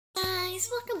guys,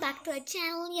 welcome back to our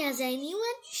channel, Yeza and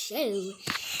Rhymes show.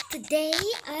 Today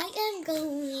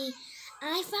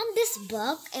I found this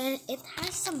book and it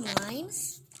has some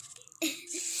rhymes.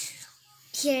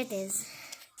 Here it is.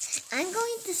 I'm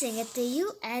going to sing it to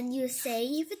you and you say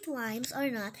if it rhymes or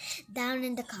not down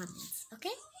in the comments,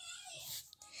 okay?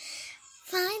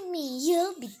 Find me,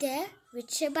 you'll be there,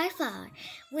 richer by far.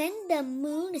 When the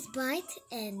moon is bright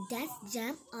and that's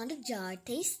jam on the jar,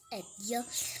 taste it, you'll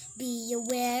be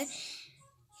aware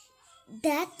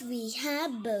that we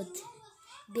have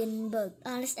been both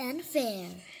honest and fair.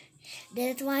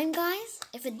 Did it rhyme, guys?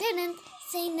 If it didn't,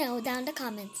 say no down in the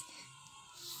comments.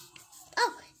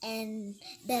 Oh, and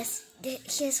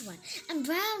here's one. I'm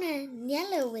brown and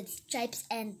yellow with stripes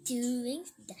and two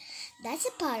wings. That's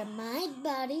a part of my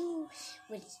body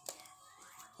which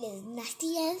is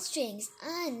nasty and strings.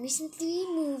 I'm recently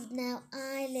moved, now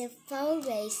I live far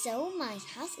away, so my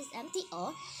house is empty,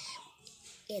 or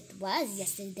it was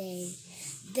yesterday.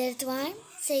 Did it rhyme?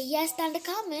 Say yes down in the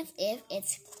comments if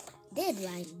it did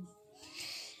rhyme.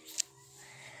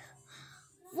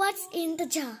 What's in the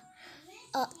jar?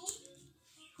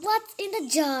 What's in the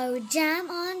jar? Jam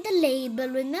on the label.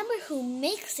 Remember who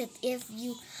makes it if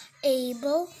you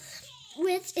able.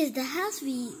 Which is the house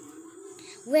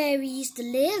where we used to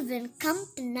live, and come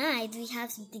tonight we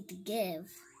have something to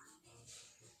give.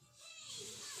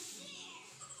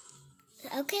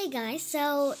 Okay guys,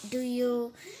 so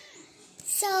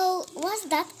was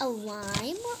that a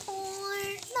rhyme or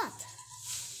not?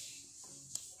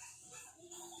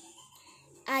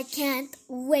 I can't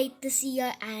wait to see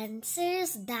your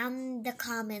answers down in the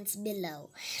comments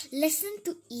below. Listen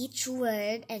to each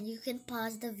word and you can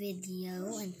pause the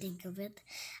video and think of it.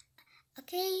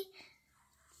 Okay?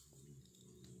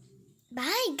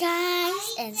 Bye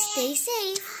guys and stay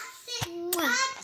safe. Mwah.